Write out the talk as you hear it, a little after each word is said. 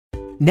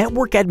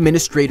Network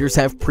administrators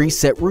have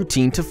preset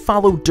routine to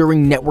follow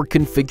during network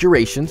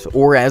configurations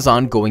or as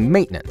ongoing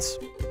maintenance.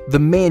 The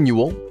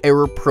manual,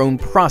 error-prone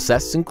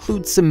process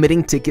includes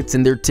submitting tickets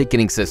in their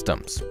ticketing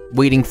systems,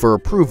 waiting for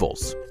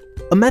approvals,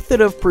 a method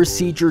of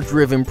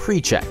procedure-driven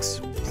pre-checks,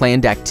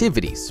 planned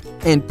activities,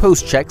 and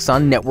post-checks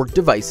on network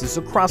devices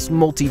across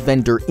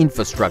multi-vendor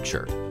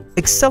infrastructure.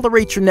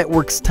 Accelerate your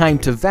network's time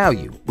to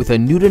value with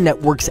Anuta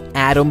Network's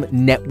Atom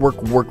Network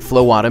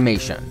Workflow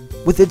Automation.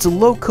 With its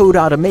low-code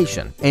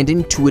automation and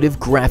intuitive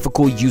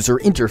graphical user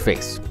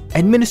interface,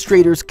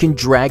 administrators can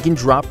drag and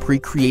drop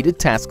pre-created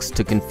tasks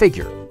to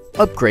configure,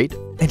 upgrade,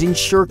 and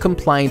ensure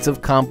compliance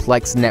of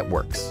complex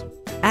networks.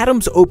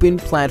 Atom's open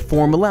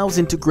platform allows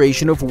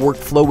integration of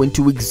workflow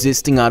into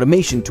existing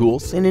automation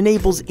tools and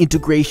enables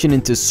integration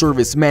into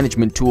service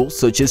management tools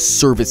such as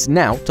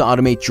ServiceNow to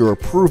automate your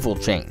approval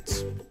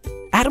chains.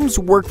 Atom's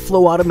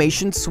workflow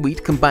automation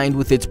suite, combined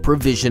with its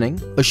provisioning,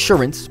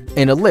 assurance,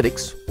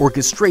 analytics,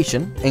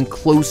 orchestration, and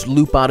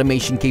closed-loop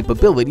automation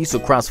capabilities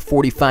across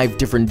 45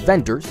 different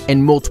vendors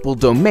and multiple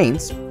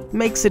domains,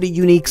 makes it a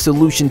unique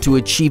solution to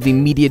achieve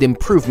immediate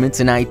improvements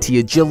in IT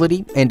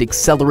agility and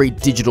accelerate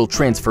digital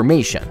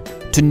transformation.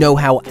 To know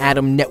how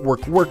Atom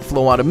Network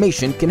Workflow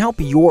Automation can help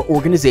your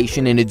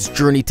organization in its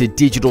journey to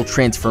digital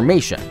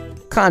transformation,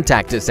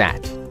 contact us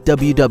at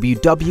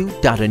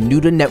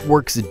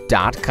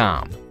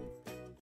www.anutanetworks.com.